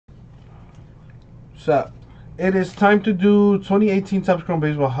So, it is time to do 2018 Topps Chrome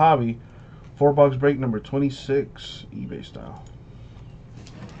Baseball Hobby. 4-box break number 26, eBay style.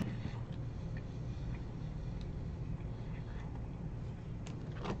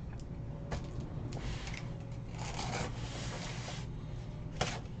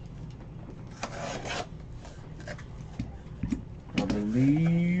 I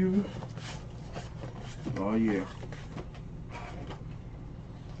believe. Oh, yeah.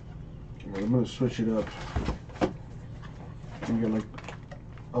 Right, I'm going to switch it up. You get like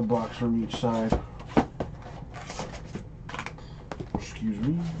a box from each side. Excuse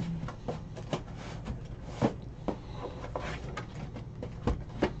me.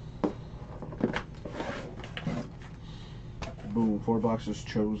 Boom, 4 boxes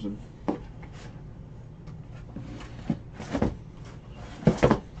chosen.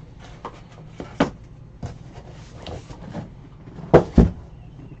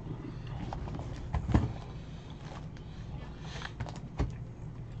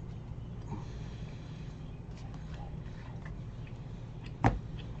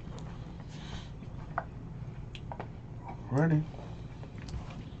 Ready.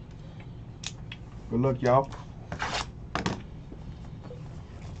 Good luck, y'all.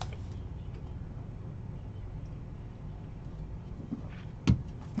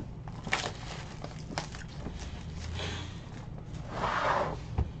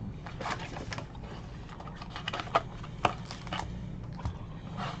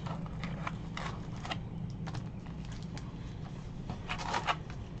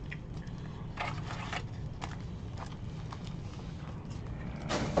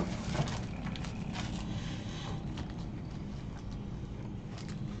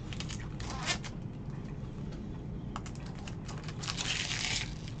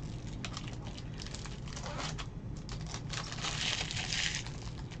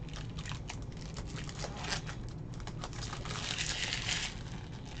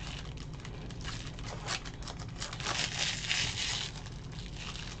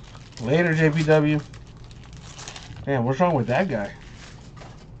 Later, JPW. Damn, what's wrong with that guy?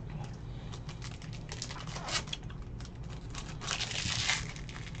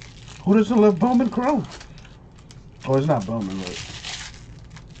 Who doesn't love Bowman Chrome? Oh, it's not Bowman, but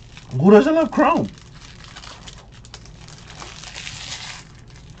who doesn't love Chrome?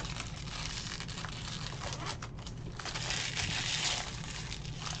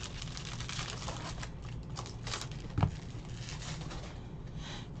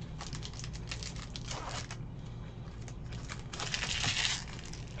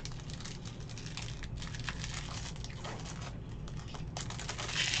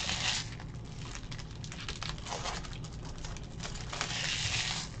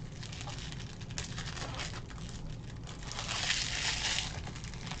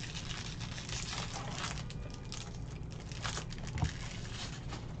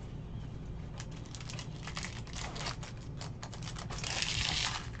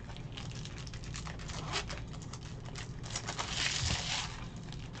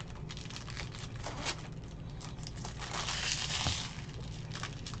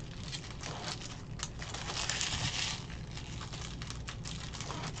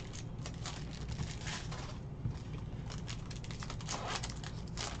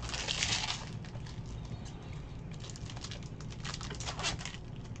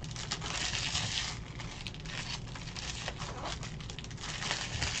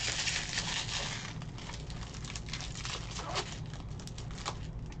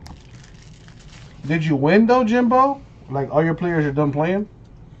 Did you win though, Jimbo? Like all your players are done playing?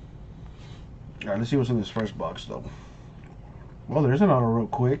 Alright, let's see what's in this first box though. Well, there's an auto real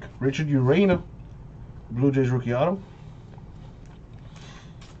quick. Richard Urena, Blue Jays rookie auto.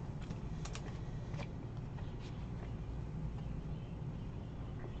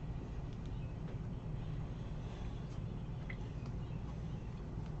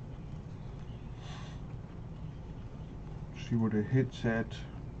 See where the hit's at.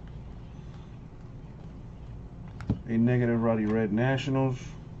 A negative Roddy Red Nationals.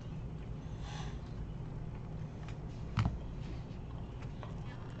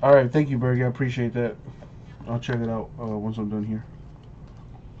 Alright, thank you, Berg. I appreciate that. I'll check it out once I'm done here.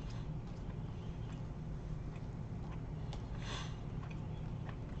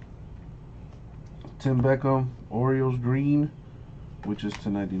 Tim Beckham, Orioles green, which is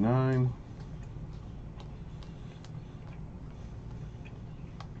 /99.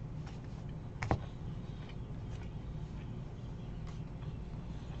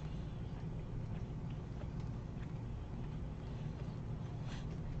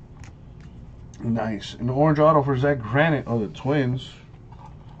 Nice. An orange auto for Zach Granite of the Twins.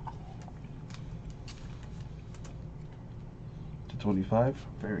 25.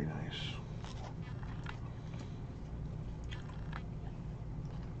 Very nice.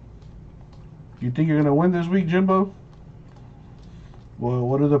 You think you're going to win this week, Jimbo? Well,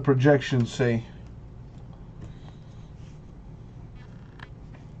 what do the projections say?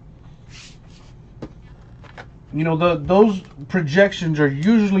 You know, those projections are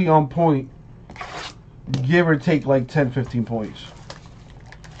usually on point, give or take like 10, 15 points.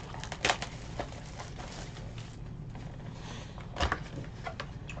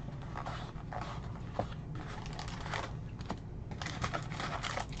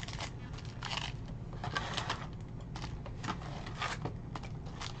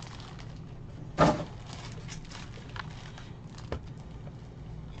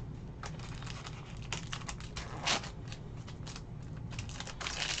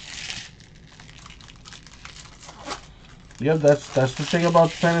 Yep, that's the thing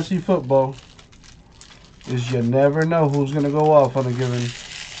about fantasy football, is you never know who's going to go off on a given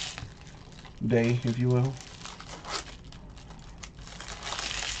day, if you will.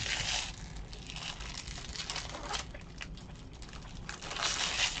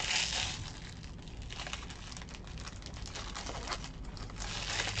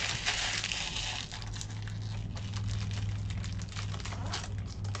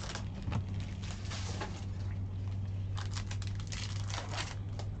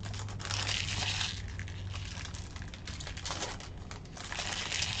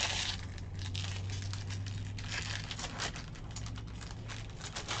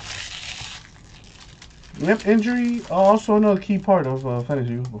 Yep, injury also another key part of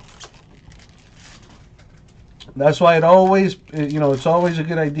fantasy football. That's why it's always a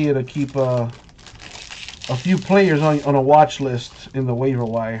good idea to keep a few players on a watch list in the waiver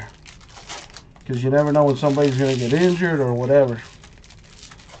wire, because you never know when somebody's going to get injured or whatever,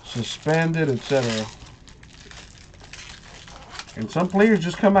 suspended, etc. And some players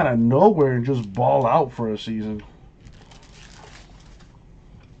just come out of nowhere and just ball out for a season.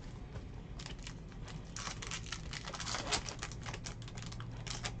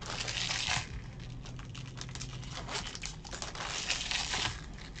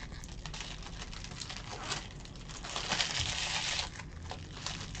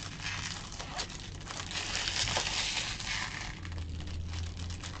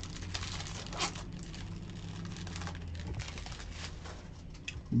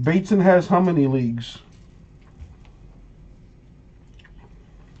 Bateson has how many leagues?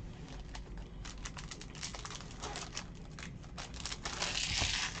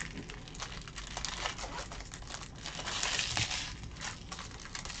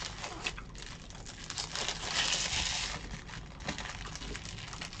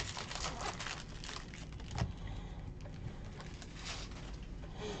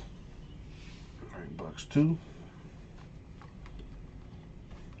 All right, box 2.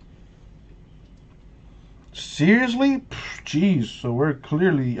 Seriously? Jeez, so we're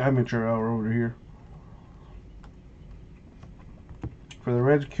clearly amateur hour over here. For the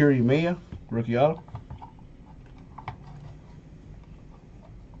Reds, Curie Maya, rookie auto.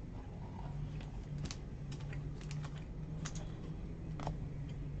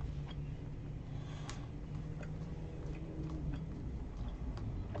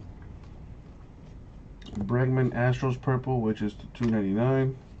 Bregman Astros purple, which is the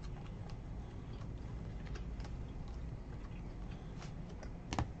 $2.99.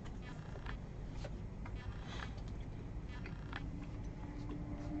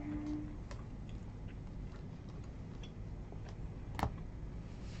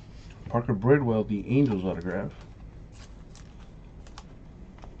 Parker Bridwell, the Angels autograph.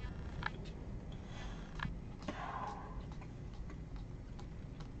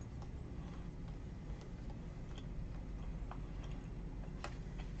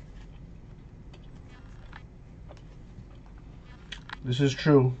 This is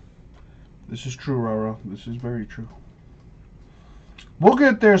true. This is true, Rara. This is very true. We'll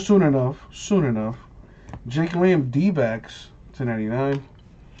get there soon enough. Soon enough. Jake Lamb, D-backs, $10.99.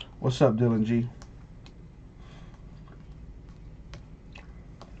 What's up, Dylan G?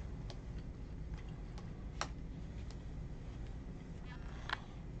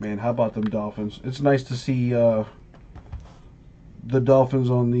 Man, how about them Dolphins? It's nice to see the Dolphins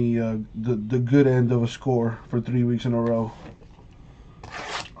on the good end of a score for 3 weeks in a row.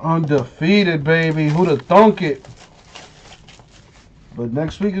 Undefeated, baby. Who'd have thunk it? But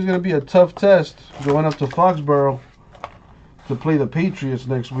next week is going to be a tough test. Going up to Foxborough to play the Patriots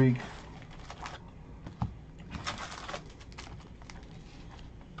next week.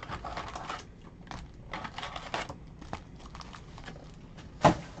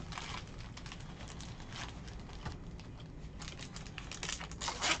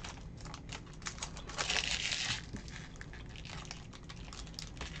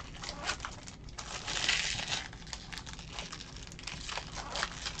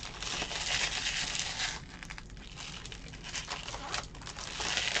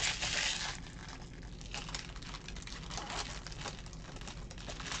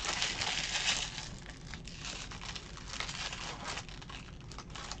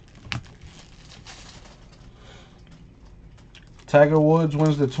 Tiger Woods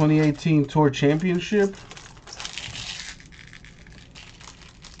wins the 2018 Tour Championship.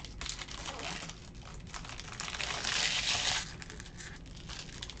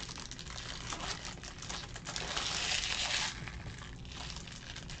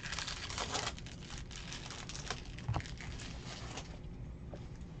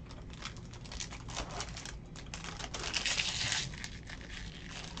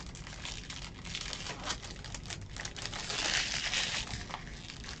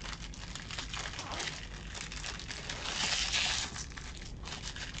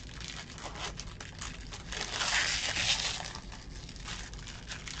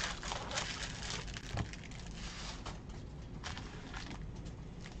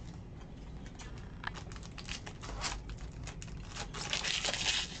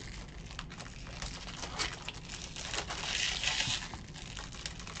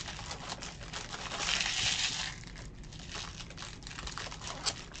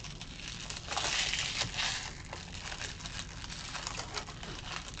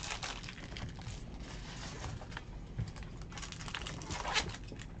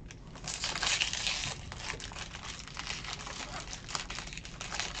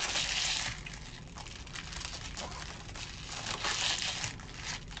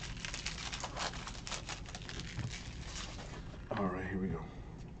 All right, here we go.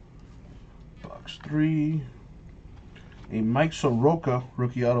 Box 3. A Mike Soroka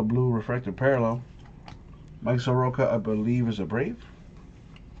rookie auto blue refractor parallel. Mike Soroka, I believe, is a Brave.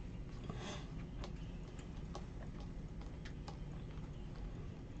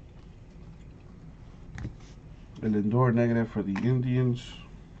 A Lindor negative for the Indians.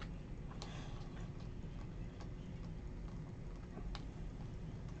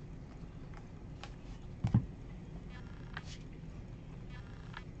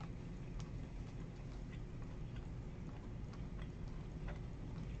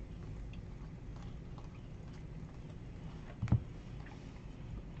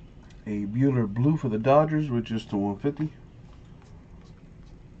 A Buehler blue for the Dodgers, which is to 150.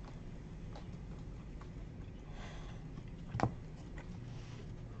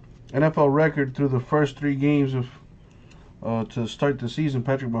 NFL record through the first 3 games of to start the season.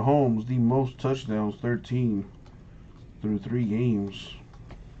 Patrick Mahomes, the most touchdowns, 13 through 3 games.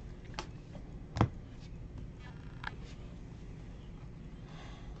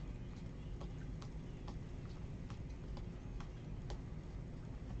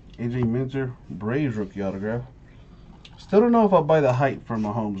 AJ Minter, Braves rookie autograph. Still don't know if I'll buy the hype for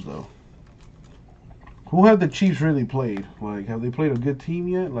Mahomes though. Who have the Chiefs really played? Like, have they played a good team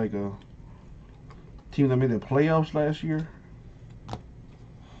yet? Like a team that made the playoffs last year?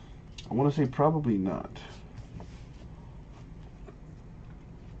 I want to say probably not.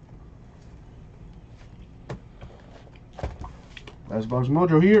 Last box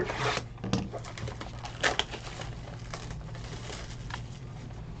mojo here.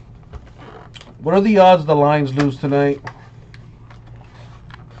 What are the odds the Lions lose tonight?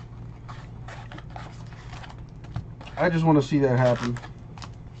 I just want to see that happen.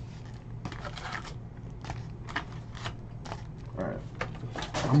 Alright.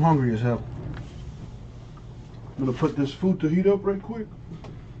 I'm hungry as hell. I'm going to put this food to heat up right quick.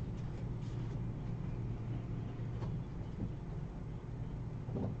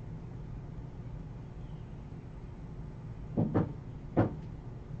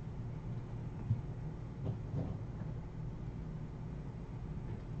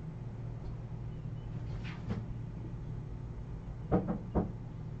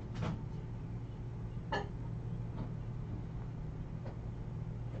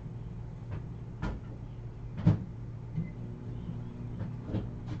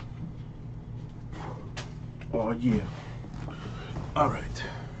 Oh yeah. All right.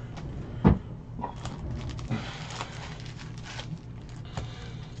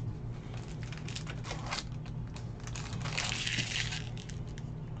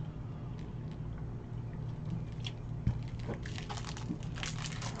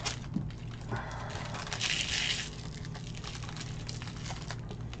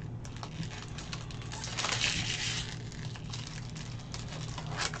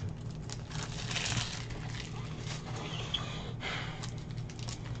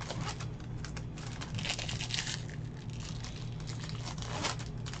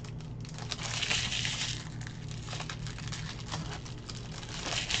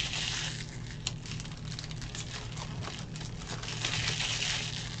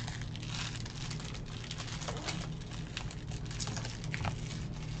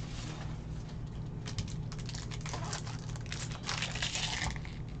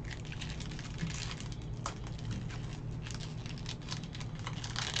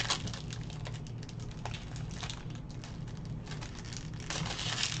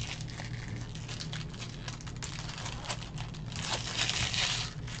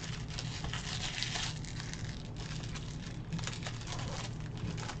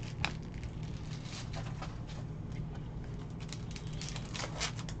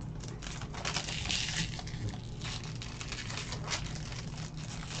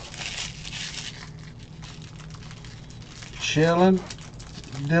 chilling.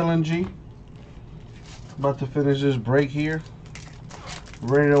 Dylan G. About to finish this break here.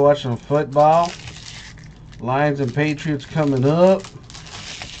 Ready to watch some football. Lions and Patriots coming up.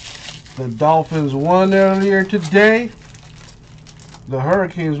 The Dolphins won earlier today. The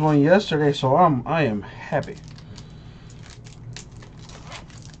Hurricanes won yesterday, so I am happy.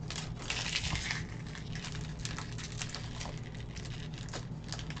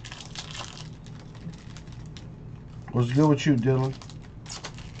 What's good with you, Dylan?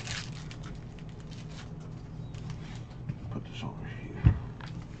 Put this over here.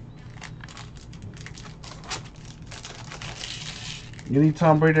 You need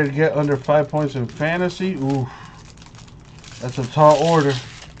Tom Brady to get under 5 points in fantasy? Ooh, that's a tall order.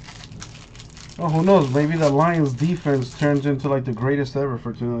 Oh, who knows? Maybe the Lions defense turns into like the greatest ever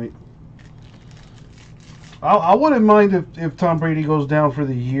for tonight. I wouldn't mind if Tom Brady goes down for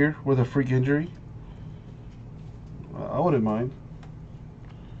the year with a freak injury. I wouldn't mind.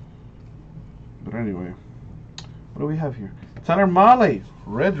 But anyway, what do we have here? Tyler Mahle,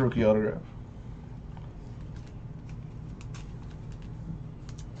 red rookie autograph.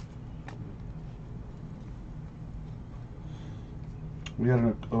 We got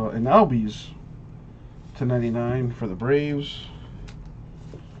an Albies /99 for the Braves.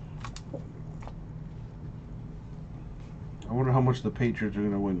 I wonder how much the Patriots are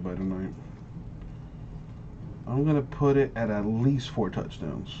going to win by tonight. I'm going to put it at least 4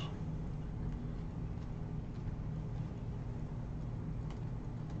 touchdowns.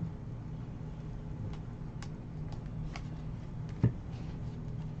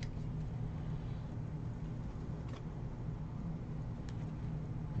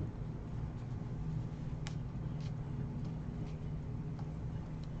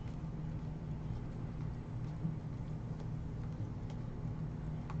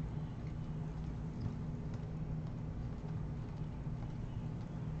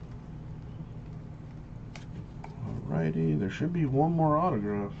 Alrighty, there should be one more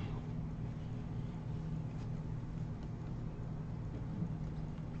autograph.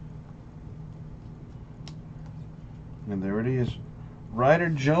 And there it is. Ryder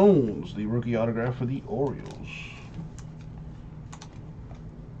Jones, the rookie autograph for the Orioles.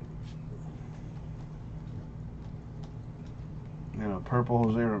 And a purple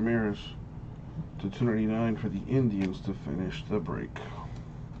Jose Ramirez /299 for the Indians to finish the break.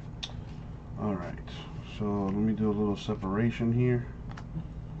 Alright, so let me do a little separation here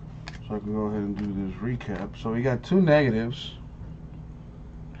so I can go ahead and do this recap. So we got 2 negatives.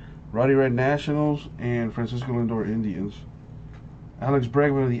 Roddy Red Nationals and Francisco Lindor Indians. Alex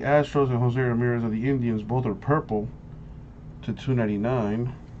Bregman of the Astros and Jose Ramirez of the Indians, both are purple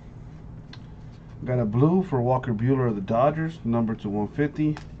 /299. Got a blue for Walker Buehler of the Dodgers, numbered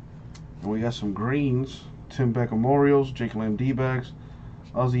 /150. And we got some greens. Tim Beckham Orioles, Jake Lamb D-backs,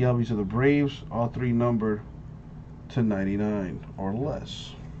 Ozzie Albies of the Braves, all 3 numbered /99 or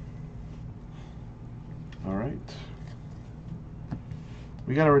less. Alright.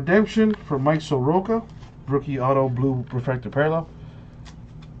 We got a redemption for Mike Soroka, rookie auto blue refractor parallel.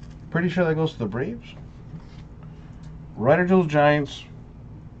 Pretty sure that goes to the Braves. Ryder Jones Giants,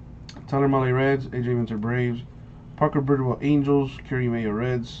 Tyler Mahle Reds, AJ Minter Braves, Parker Bridwell Angels, Kerry Mayer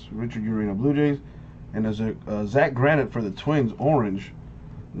Reds, Richard Urena Blue Jays, and there's a Zach Granite for the Twins, orange,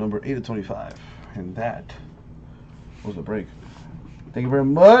 number 8/25. And that was the break. Thank you very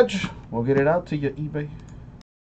much. We'll get it out to you, eBay.